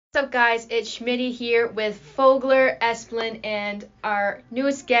What's up, guys? It's Schmitty here with Fogler, Esplin, and our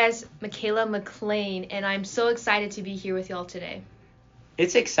newest guest, McClain, and I'm so excited to be here with y'all today.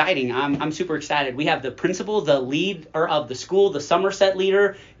 It's exciting. I'm super excited. We have the principal, the leader of the school, the Somerset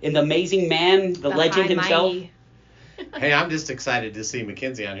leader, and the amazing man, the legend himself. Hey, I'm just excited to see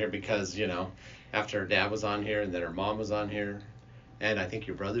Mackenzie on here because, after her dad was on here and then her mom was on here, and I think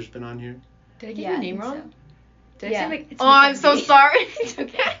your brother's been on here. Did I get your name wrong? So. Did I say I'm so sorry. It's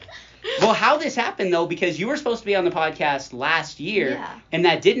okay. Well, how this happened, though, because you were supposed to be on the podcast last year, and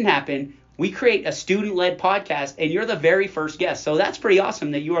that didn't happen. We create a student-led podcast, and you're the very first guest. So that's pretty awesome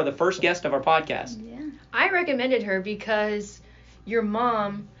that you are the first guest of our podcast. Yeah. I recommended her because your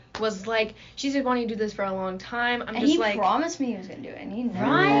mom was like, she's been wanting to do this for a long time. He promised me he was going to do it, and he never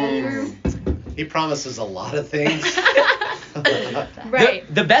Right. did. He promises a lot of things. Right.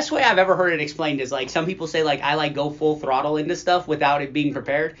 The best way I've ever heard it explained is, some people say, I, go full throttle into stuff without it being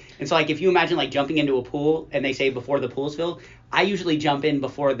prepared. And so, if you imagine, jumping into a pool, and they say before the pool's filled, I usually jump in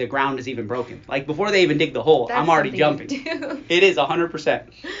before the ground is even broken. Before they even dig the hole, That's I'm already something jumping. you do. It is 100%.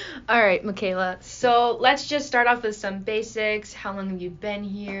 All right, Michaela. So let's just start off with some basics. How long have you been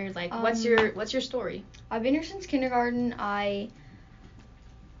here? What's your story? I've been here since kindergarten.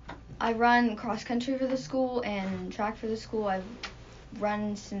 I run cross country for the school and track for the school. I've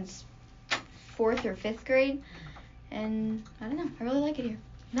run since 4th or 5th grade, and I don't know. I really like it here.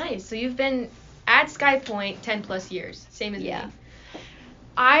 Nice. So you've been at Sky Point 10 plus years, same as me.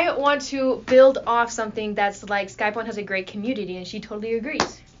 I want to build off something that's Sky Point has a great community, and she totally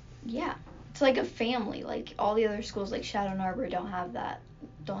agrees. Yeah. It's like a family. All the other schools like Shadow and Arbor don't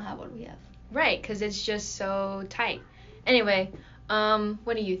have what we have. Right, because it's just so tight. Anyway,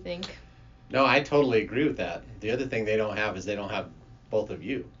 what do you think? No, I totally agree with that. The other thing they don't have is they don't have both of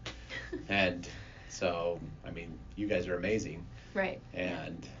you. And so, you guys are amazing. Right.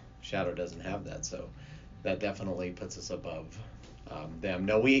 And Shadow doesn't have that, so that definitely puts us above them.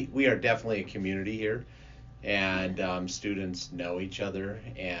 No, we are definitely a community here, and students know each other,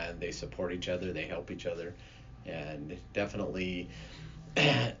 and they support each other, they help each other, and definitely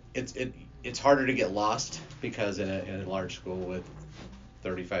it's harder to get lost because in a large school with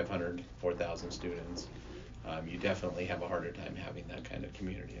 3,500, 4,000 students, you definitely have a harder time having that kind of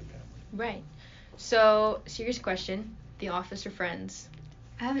community and family. Right. So, serious question. The Office or Friends?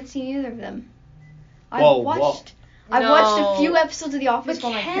 I haven't seen either of them. I've watched a few episodes of The Office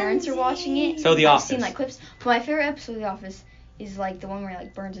while my parents are watching it. So The Office. I've seen clips. But my favorite episode of The Office is the one where he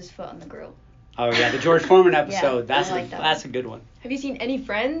burns his foot on the grill. Oh yeah, the George Foreman episode. Yeah, that's a good one. Have you seen any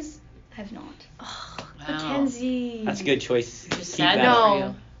Friends? I have not. Oh, Wow. Mackenzie. That's a good choice. Just Keep sad that. for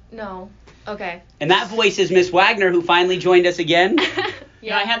you. No. Okay. And that voice is Miss Wagner, who finally joined us again.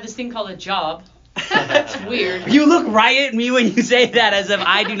 Yeah, I have this thing called a job. It's weird. You look right at me when you say that, as if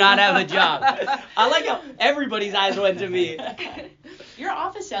I do not have a job. I like how everybody's eyes went to me. Your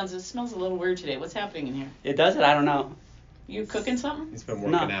office smells a little weird today. What's happening in here? It does it? I don't know. You cooking something? He's been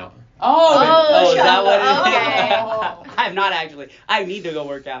working out. Oh, is that what it is? Okay. I have not actually. I need to go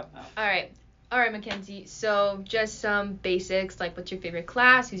work out. All right, Mackenzie. So just some basics, what's your favorite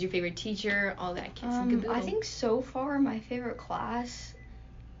class? Who's your favorite teacher? All that kits and caboodle. I think so far my favorite class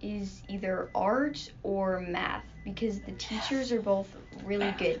is either art or math because the teachers are both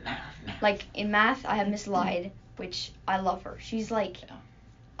really good. In math, I have Miss Lyde, which I love her. She's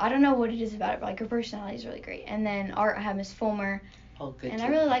I don't know what it is about it, but her personality is really great. And then art, I have Miss Fulmer. Oh, good. And I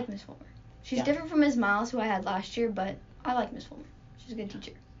really like Miss Fulmer. She's different from Ms. Miles, who I had last year, but I like Miss Fulmer. She's a good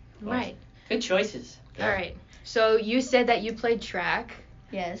teacher. Right. Good choices. Yeah. All right. So you said that you played track.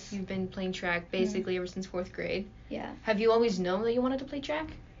 Yes. You've been playing track basically ever since 4th grade. Yeah. Have you always known that you wanted to play track?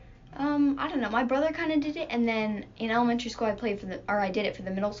 I don't know. My brother kind of did it, and then in elementary school I did it for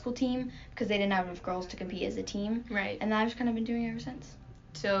the middle school team because they didn't have enough girls to compete as a team. Right. And I've just kind of been doing it ever since.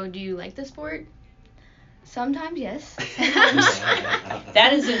 So do you like the sport? Sometimes, yes. Sometimes.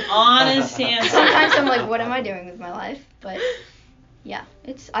 That is an honest answer. Sometimes I'm like, what am I doing with my life? But yeah,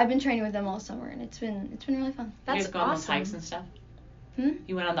 I've been training with them all summer, and it's been really fun. You That's guys go on those awesome. hikes and stuff? Hmm?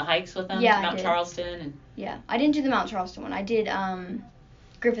 You went on the hikes with them? Yeah, to I Mount did. Charleston and Yeah, I didn't do the Mount Charleston one. I did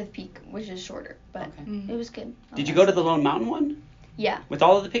Griffith Peak, which is shorter, but Okay. it was good. Did you go to the Lone Mountain one? Yeah. With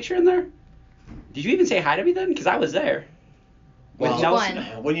all of the picture in there? Did you even say hi to me then? Because I was there. Well, Which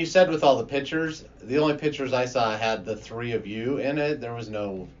one? When you said with all the pictures, the only pictures I saw had the three of you in it. There was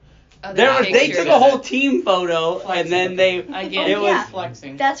no. They took a whole team photo, and then they. I get it yeah. was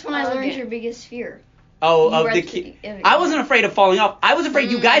flexing. That's when I Oh, learned okay. your biggest fear. Oh, You of were the at the- kid. I wasn't afraid of falling off. I was afraid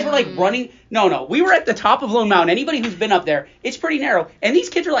you guys were like running. No. We were at the top of Lone Mountain. Anybody who's been up there, it's pretty narrow. And these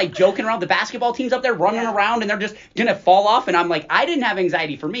kids are like joking around. The basketball team's up there running around and they're just going to fall off. And I'm like, I didn't have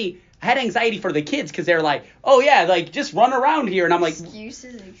anxiety for me. I had anxiety for the kids because they're like, oh yeah, like just run around here. And I'm like,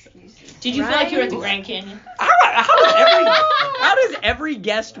 Excuses. Did you feel like you were at the Grand Canyon? how does every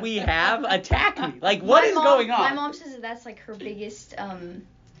guest we have attack me? Like, what is going on? My mom says that that's like her biggest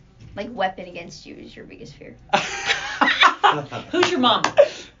like weapon against you is your biggest fear. Who's your mom?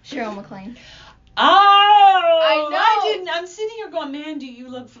 Cheryl McClain. Oh, I know. I didn't. I'm sitting here going, man, do you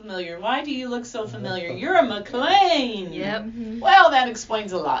look familiar? Why do you look so familiar? You're a McClain. Yep. Well, that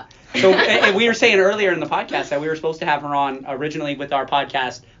explains a lot. So and we were saying earlier in the podcast that we were supposed to have her on originally with our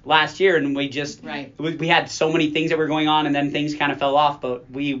podcast last year, and we just we had so many things that were going on, and then things kind of fell off.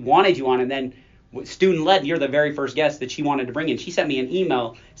 But we wanted you on, and then student led, you're the very first guest that she wanted to bring in. She sent me an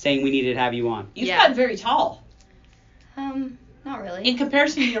email saying we needed to have you on. You've gotten very tall. Not really. In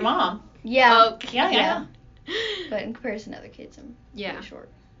comparison to your mom. Yeah. Yeah. But in comparison to other kids, I'm really short.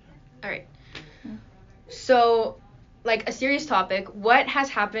 All right. So, like a serious topic, what has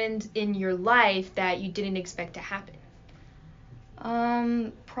happened in your life that you didn't expect to happen?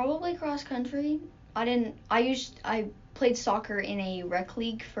 Probably cross country. I played soccer in a rec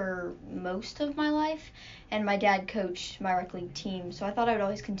league for most of my life, and my dad coached my rec league team, so I thought I would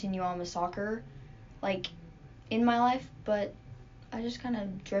always continue on with soccer, like, in my life, but I just kind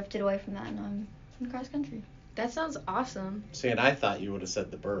of drifted away from that, and I'm in cross country. That sounds awesome. See, and I thought you would have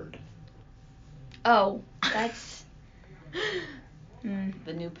said the bird. Oh, that's...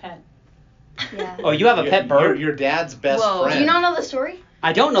 The new pet. Yeah. Oh, you have a pet bird? Your dad's best Whoa. friend. Do you not know the story?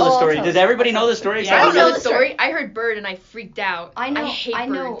 I don't know the story. Does everybody know the story? I don't know the the story. I heard bird and I freaked out. I know. hate I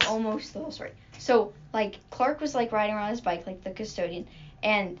know birds. almost the whole story. So, like, Clark was, like, riding around his bike, like, the custodian,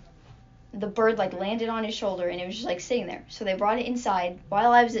 and the bird, like, landed on his shoulder, and it was just, like, sitting there. So they brought it inside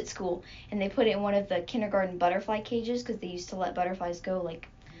while I was at school, and they put it in one of the kindergarten butterfly cages, because they used to let butterflies go, like,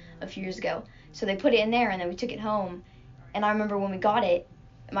 a few years ago. So they put it in there, and then we took it home, and I remember when we got it,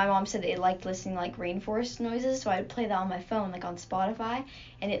 my mom said that it liked listening to, like, rainforest noises, so I would play that on my phone, like, on Spotify,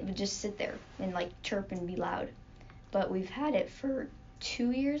 and it would just sit there and, like, chirp and be loud. But we've had it for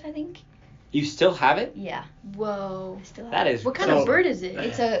 2 years, I think. You still have it? Yeah. Whoa. I still have That it. is. What kind of bird is it?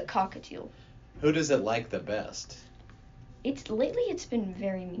 It's a cockatiel. Who does it like the best? Lately it's been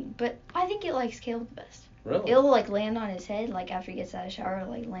very mean, but I think it likes Caleb the best. Really? It'll, like, land on his head, like, after he gets out of the shower, it'll,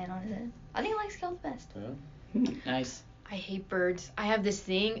 like, land on his head. I think it likes Caleb the best. Yeah. Nice. I hate birds. I have this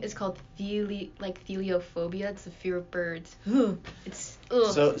thing. It's called theliophobia. It's the fear of birds. It's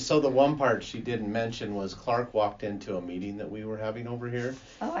ugh. So the one part she didn't mention was Clark walked into a meeting that we were having over here,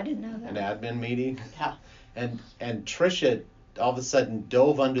 Oh, I didn't know that. an admin meeting, Yeah. and Trisha all of a sudden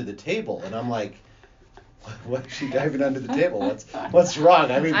dove under the table, and I'm like, what is she diving under the table? What's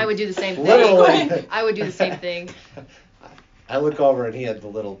wrong? I mean, I would do the same thing. literally. I would do the same thing. I look over and he had the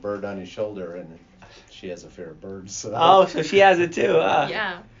little bird on his shoulder, and she has a fear of birds. So. Oh, so she has it too.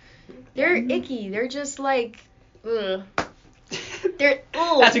 Yeah. They're icky. They're just like, ugh. They're,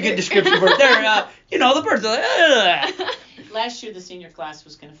 ugh. That's a good description for it. They're, the birds are like, ugh. Last year, the senior class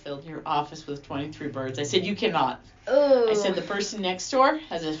was going to fill your office with 23 birds. I said, you cannot. Ugh. I said, the person next door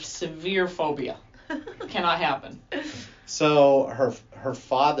has a severe phobia. Cannot happen. So her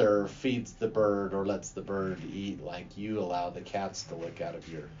father feeds the bird or lets the bird eat like you allow the cats to lick out of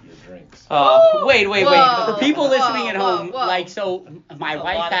your drinks. Wait. Whoa. For people listening at Whoa, home, whoa. like, so my That's a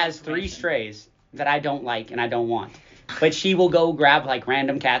wife lot of has 3 information. strays that I don't like and I don't want. But she will go grab, like,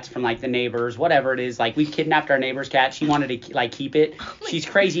 random cats from, like, the neighbors, whatever it is. Like, we kidnapped our neighbor's cat. She wanted to, like, keep it. She's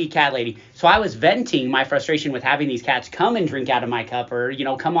crazy cat lady. So I was venting my frustration with having these cats come and drink out of my cup or,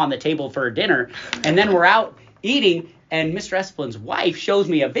 come on the table for dinner. And then we're out eating, and Mr. Esplin's wife shows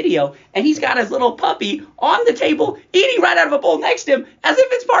me a video, and he's got his little puppy on the table eating right out of a bowl next to him as if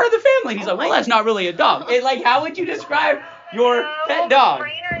it's part of the family. And he's like, well, that's not really a dog. Like, how would you describe your pet dog?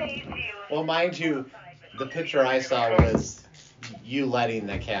 Well, mind you, the picture I saw was you letting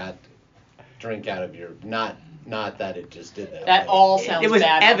the cat drink out of your not that it just did that. That but- all sounds It was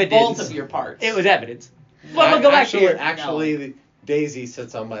bad evidence. on both of your parts. It was evidence. Well, we'll go back to your... Actually, Daisy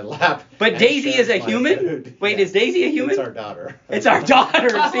sits on my lap. But and Daisy shares is a my human? food. Wait, Yeah. is Daisy a human? It's our daughter. It's our daughter,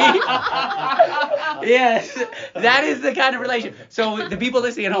 see? Yes, that is the kind of relation. So the people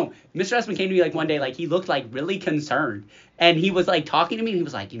listening at home, Mr. Esplin came to me like one day, like he looked like really concerned. And he was like talking to me and he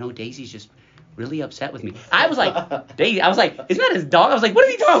was like, Daisy's just really upset with me. I was like, Daisy, isn't that his dog? I was like, what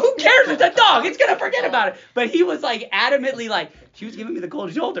are you doing? Who cares? It's a dog. It's going to forget about it. But he was like adamantly like, she was giving me the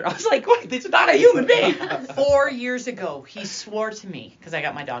cold shoulder. I was like, wait, this is not a human being. 4 years ago, he swore to me, because I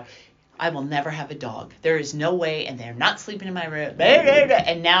got my dog, I will never have a dog. There is no way, and they're not sleeping in my room.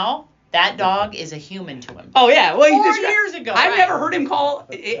 And now that dog is a human to him. Oh yeah, well, 4 years ago. I've never heard him call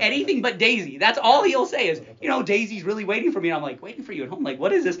anything but Daisy. That's all he'll say is, Daisy's really waiting for me. And I'm like, waiting for you at home? Like,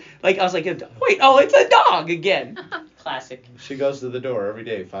 what is this? Like, I was like, wait, oh, it's a dog again. Classic. She goes to the door every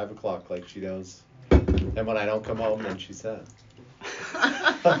day, 5 o'clock, like she knows. And when I don't come home, then she's sad.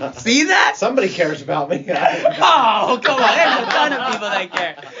 See that? Somebody cares about me. Oh, come on. There's a ton of people that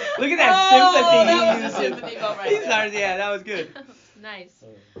care. Look at that sympathy. That was a sympathy vote right He there. started, yeah, that was good. Nice.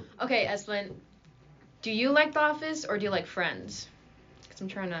 Okay, Esplin, do you like The Office or do you like Friends? Because I'm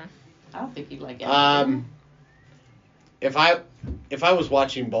trying to. I don't think you'd like it. If I was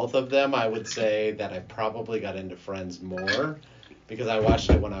watching both of them, I would say that I probably got into Friends more because I watched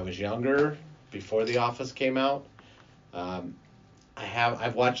it when I was younger, before The Office came out.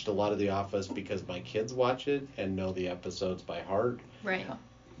 I've watched a lot of The Office because my kids watch it and know the episodes by heart. Right.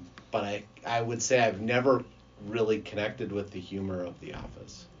 But I would say I've never really connected with the humor of The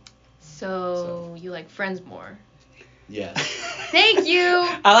Office. So you like Friends more? Yes. Thank you.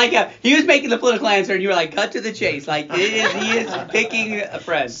 I like how he was making the political answer and you were like, cut to the chase. Like, he is picking a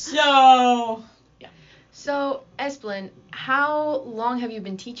friend. So, yeah. So, Esplin, how long have you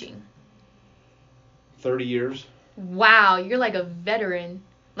been teaching? 30 years. Wow, you're like a veteran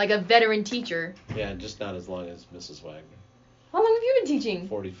teacher. Yeah, just not as long as Mrs. Wagner. How long have you been teaching?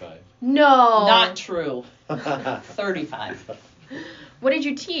 45. No. Not true. 35. What did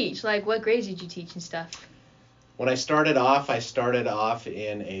you teach? Like, what grades did you teach and stuff? When I started off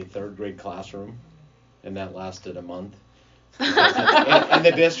in a third grade classroom, and that lasted a month. in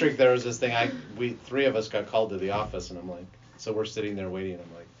the district, there was this thing. We three of us got called to the office, and I'm like, so we're sitting there waiting. And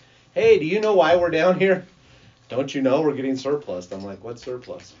I'm like, hey, do you know why we're down here? Don't you know we're getting surplus? I'm like, what's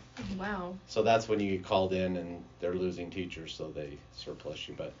surplus? Wow. So that's when you get called in, and they're losing teachers, so they surplus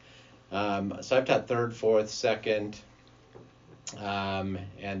you. But so I've taught third, fourth, second,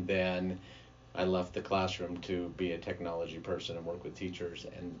 and then I left the classroom to be a technology person and work with teachers,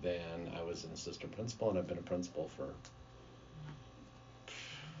 and then I was an assistant principal, and I've been a principal for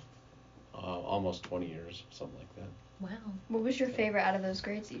almost 20 years, something like that. Wow. What was your favorite out of those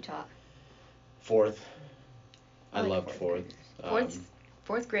grades that you taught? Fourth. I like loved fourth.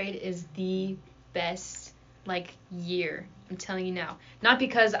 Fourth grade is the best, year. I'm telling you now. Not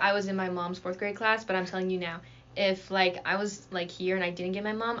because I was in my mom's fourth grade class, but I'm telling you now. If, I was, here and I didn't get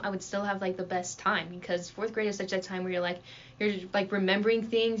my mom, I would still have, the best time. Because fourth grade is such a time where you're remembering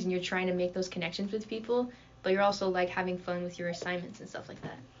things and you're trying to make those connections with people. But you're also, having fun with your assignments and stuff like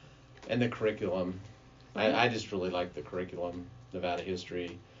that. And the curriculum. I just really like the curriculum, Nevada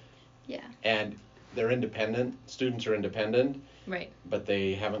history. Yeah. And they're independent. Students are independent. Right. But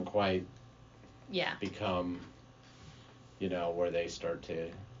they haven't quite Yeah. become, where they start to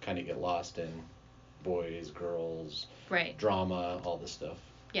kind of get lost in boys, girls, Right. drama, all this stuff.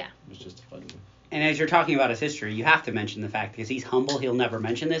 Yeah. It was just a fun one. And as you're talking about his history, you have to mention the fact, because he's humble, he'll never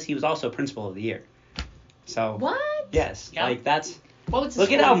mention this, he was also Principal of the Year. So, What? yes, Yeah. that's... What was the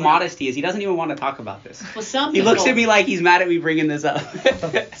Look at score how like? modest he is. He doesn't even want to talk about this. Well, some He people, looks at me like he's mad at me bringing this up.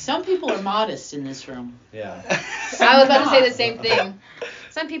 Some people are modest in this room. Yeah. I was about to say the same thing.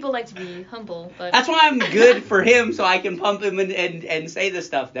 Some people like to be humble, but... That's why I'm good for him, so I can pump him and say the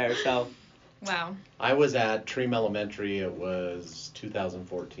stuff there, so... Wow. I was at Treem Elementary. It was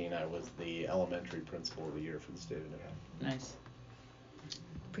 2014. I was the elementary principal of the year for the state of Nevada. Nice.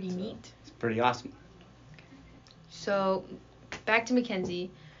 Pretty neat. It's pretty awesome. So, back to Mackenzie.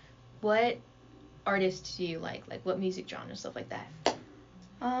 What artists do you like? What music genre, stuff like that?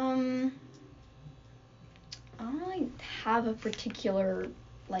 I don't really have a particular,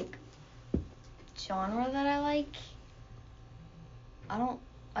 genre that I like.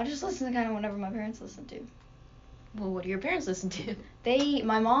 I just listen to kind of whatever my parents listen to. Well, what do your parents listen to?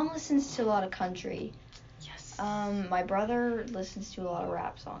 My mom listens to a lot of country. Yes. My brother listens to a lot of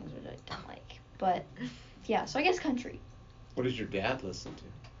rap songs, which I don't like. But, yeah, so I guess country. What does your dad listen to?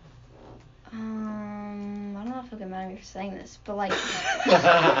 I don't know if he'll get mad at me for saying this, but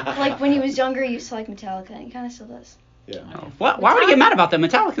when he was younger, he used to like Metallica, and he kind of still does. Yeah. Why would I get mad about that?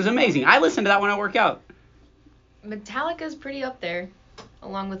 Metallica's amazing. I listen to that when I work out. Metallica's pretty up there,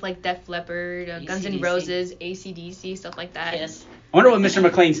 along with Def Leppard, Guns N' AC/DC. Roses, AC/DC, stuff like that. Yes. I wonder what Mr.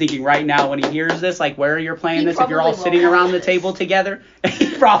 McClain's thinking right now when he hears this, where you're playing He this, if you're all probably sitting won't around the listen. table together.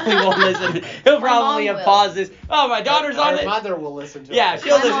 He probably won't listen. He'll probably mom have will. paused this. Oh, my daughter's on Our it. mother will listen to Yeah, it.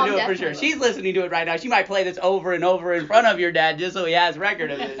 she'll My listen mom to it for sure. definitely She's listening to it right now. She might play this over and over in front of your dad just so he has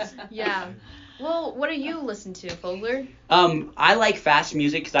record of this. Yeah. Well, what do you listen to, Fogler? I like fast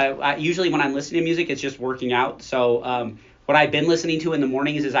music because I usually when I'm listening to music, it's just working out. So what what I've been listening to in the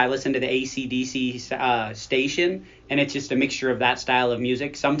mornings is I listen to the AC/DC station, and it's just a mixture of that style of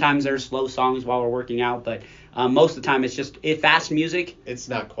music. Sometimes there's slow songs while we're working out, but most of the time it's just fast music. It's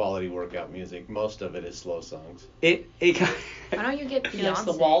not quality workout music. Most of it is slow songs. Why don't you get He likes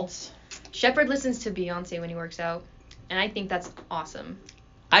the Beyonce? waltz. Shepard listens to Beyonce when he works out, and I think that's awesome.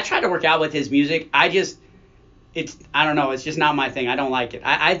 I try to work out with his music. I don't know. It's just not my thing. I don't like it.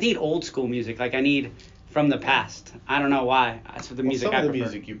 I need old school music. Like, I need from the past. I don't know why. That's what the music I prefer. Some of the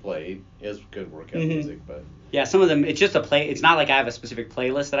music you play is good workout music, but yeah, some of them, it's just it's not like I have a specific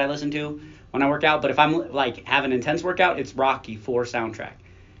playlist that I listen to when I work out, but if I'm like have an intense workout, it's Rocky IV soundtrack.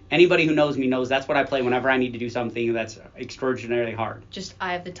 Anybody who knows me knows that's what I play whenever I need to do something that's extraordinarily hard. Just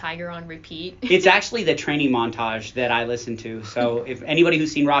Eye of the Tiger on repeat. It's actually the training montage that I listen to. So if anybody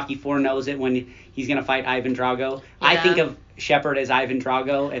who's seen Rocky IV knows it, when he's going to fight Ivan Drago, I think of Shepard as Ivan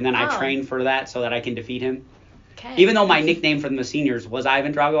Drago, and then I train for that so that I can defeat him. Okay. Even though my nickname from the seniors was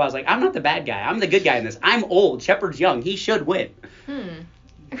Ivan Drago, I was like, I'm not the bad guy. I'm the good guy in this. I'm old. Shepard's young. He should win.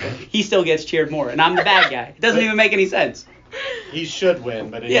 He still gets cheered more, and I'm the bad guy. It doesn't even make any sense. He should win,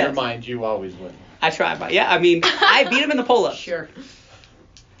 but in your mind, you always win. I try, but I mean, I beat him in the pull-ups. Sure.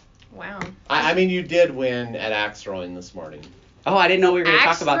 Wow. I mean, you did win at axe throwing this morning. Oh, I didn't know we were going to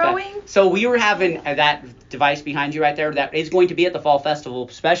talk about throwing? that. So we were having that device behind you right there that is going to be at the Fall Festival.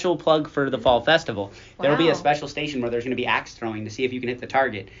 Special plug for the Fall Festival. Wow. There will be a special station where there's going to be axe throwing to see if you can hit the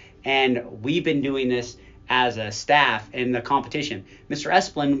target. And we've been doing this as a staff in the competition. Mr.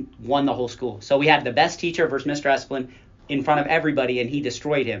 Esplin won the whole school. So we had the best teacher versus Mr. Esplin in front of everybody, and he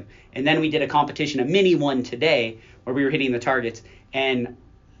destroyed him. And then we did a competition, a mini one today, where we were hitting the targets. And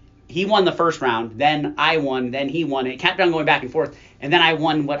he won the first round, then I won, then he won. It kept on going back and forth. And then I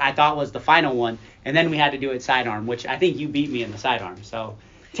won what I thought was the final one. And then we had to do it sidearm, which I think you beat me in the sidearm. So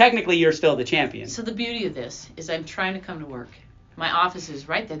technically you're still the champion. So the beauty of this is I'm trying to come to work. My office is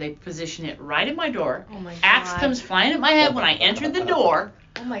right there. They position it right at my door. Oh my God. Axe comes flying at my head when I enter the door.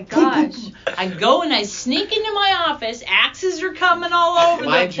 Oh my gosh. I go and I sneak into my office. Axes are coming all over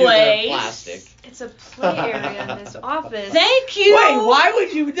Mind the you, they're place. plastic. It's a play area in this office. Thank you. Wait, why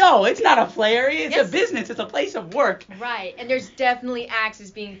would you? No, it's not a play area. It's Yes. a business. It's a place of work. Right, and there's definitely axes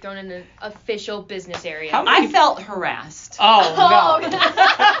being thrown in an official business area. How many- I felt harassed. Oh,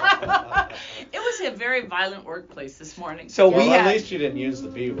 no. It was a very violent workplace this morning. So Well, we at had... least you didn't use the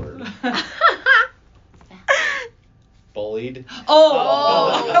B word. Bullied.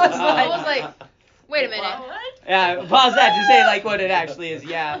 Oh. I was like, wait a minute. What? Yeah, pause that to say like what it actually is.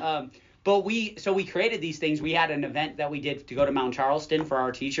 Yeah. But we created these things. We had an event that we did to go to Mount Charleston for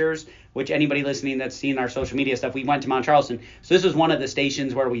our teachers, which anybody listening that's seen our social media stuff, we went to Mount Charleston. So this was one of the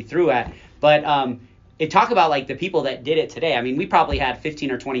stations where we threw at. But it talk about like the people that did it today. I mean, we probably had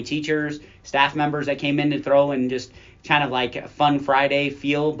 15 or 20 teachers, staff members that came in to throw, and just kind of like a fun Friday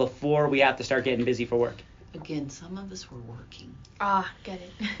feel before we have to start getting busy for work. Again, some of us were working. Get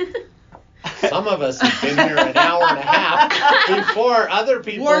it. Some of us have been here an hour and a half before other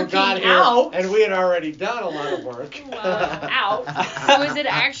people Working got here, out. and we had already done a lot of work. So is it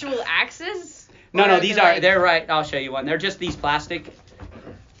actual axes? No, Or these they're are, like- they're right. I'll show you one. They're just these plastic.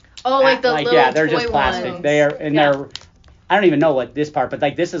 like the little yeah, they're toy just plastic. ones. They are, and Yeah. they're, I don't even know what this part, but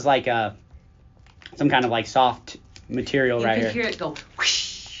like this is like some kind of like soft material You right could here. hear it go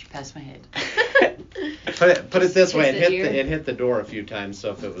whoosh past my head. Put it this way, Kiss the ear. it hit the door a few times,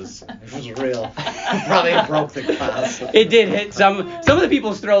 so if it was real, it probably broke the glass. It did hit some of the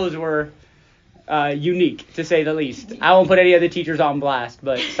people's throws were unique, to say the least. I won't put any of the teachers on blast,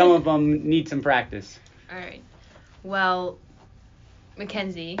 but some of them need some practice. All right. Well,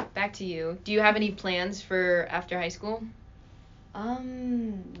 Mackenzie, back to you. Do you have any plans for after high school?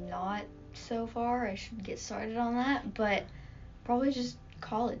 Not so far. I should get started on that, but probably just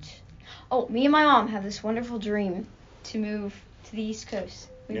college. Oh, me and my mom have this wonderful dream to move to the East Coast.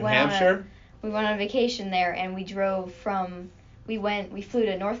 New Hampshire? We went on vacation there, and we flew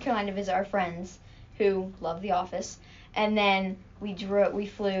to North Carolina to visit our friends who love The Office, and then we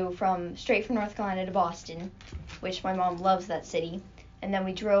flew straight from North Carolina to Boston, which my mom loves that city, and then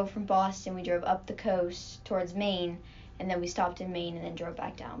we drove from Boston, we drove up the coast towards Maine, and then we stopped in Maine and then drove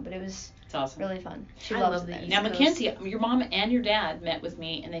back down, but it was It's awesome. really fun. She I loves love the it. East Now, Coast. Mackenzie, your mom and your dad met with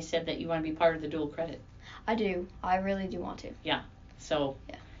me, and they said that you want to be part of the dual credit. I do. I really do want to. So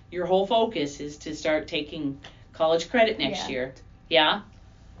Yeah. your whole focus is to start taking college credit next Yeah. year. Yeah?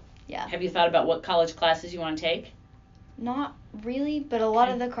 Yeah. Have you thought about what college classes you want to take? Not really, but a lot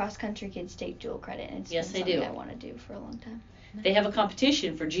of the cross-country kids take dual credit, and it's Yes, been they something do. I want to do for a long time. They have a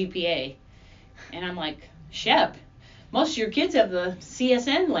competition for GPA. And I'm like, Shep, most of your kids have the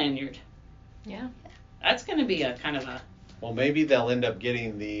CSN lanyard. Yeah. That's going to be a kind of a Well, maybe they'll end up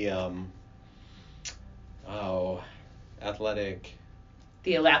getting the athletic.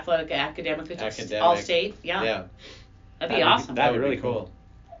 The athletic academic all state. Yeah. That'd be awesome. That'd be really cool.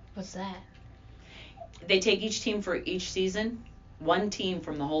 What's that? They take each team for each season, one team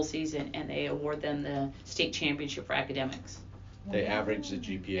from the whole season, and they award them the state championship for academics. They average the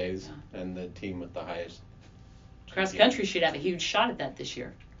GPAs and the team with the highest. Cross country should have a huge shot at that this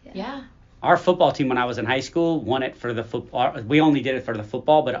year. Yeah. Our football team when I was in high school won it for the football. We only did it for the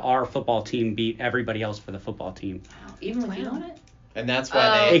football, but our football team beat everybody else for the football team. Wow. Even with you on it? And that's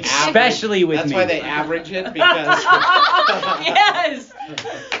why they especially with that's me. why they average it because Yes.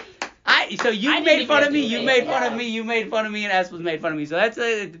 So you made fun of me. You made fun of me. You made fun of me, and Espas made fun of me. So that's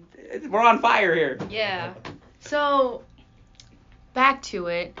we're on fire here. Yeah. So back to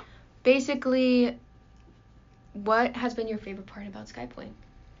it. Basically, what has been your favorite part about Sky Point?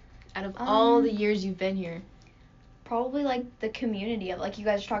 Out of all the years you've been here. Probably like the community of, like you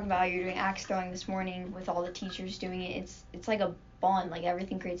guys were talking about how you're doing axe throwing this morning with all the teachers doing it. It's like a bond. Like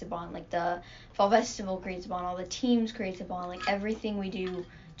everything creates a bond. Like the fall festival creates a bond. All the teams creates a bond. Like everything we do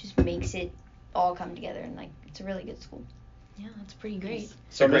just makes it all come together, and like it's a really good school. Yeah, that's pretty great.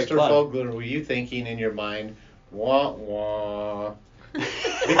 So, Great Mr. plug. Fogler, were you thinking in your mind, wah wah,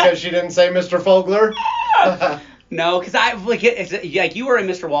 because you didn't say Mr. Fogler? No, because it's like you were in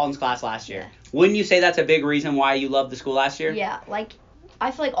Mr. Walton's class last year. Wouldn't you say that's a big reason why you loved the school last year? Yeah, like I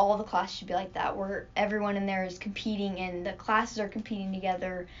feel like all of the classes should be like that, where everyone in there is competing and the classes are competing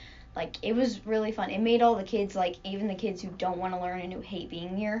together. Like it was really fun. It made all the kids, like even the kids who don't want to learn and who hate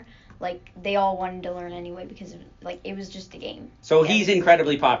being here, like they all wanted to learn anyway because it was just a game. So he's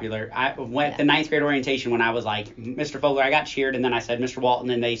incredibly popular. I went the 9th grade orientation when I was like, Mr. Fogler, I got cheered, and then I said Mr. Walton,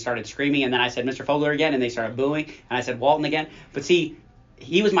 and they started screaming, and then I said Mr. Fogler again, and they started booing, and I said Walton again. But see,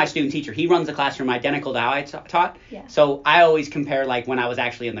 he was my student teacher. He runs the classroom identical to how I taught. Yeah. So I always compare like when I was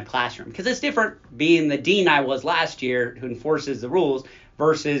actually in the classroom, because it's different being the dean I was last year who enforces the rules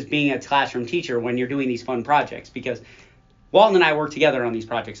versus being a classroom teacher when you're doing these fun projects, because Walton and I work together on these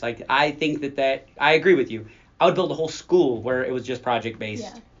projects. Like, I think that I agree with you. I would build a whole school where it was just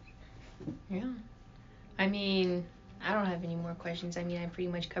project-based. Yeah. I mean, I don't have any more questions. I mean, I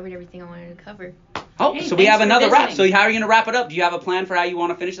pretty much covered everything I wanted to cover. Oh, Hey, so we thanks have for another wrap. visiting. So how are you going to wrap it up? Do you have a plan for how you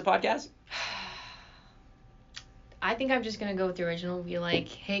want to finish the podcast? I think I'm just going to go with the original. Be like,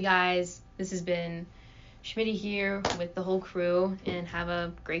 hey, guys, this has been Schmitty here with the whole crew, and have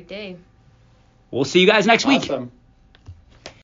a great day. We'll see you guys next week. Awesome.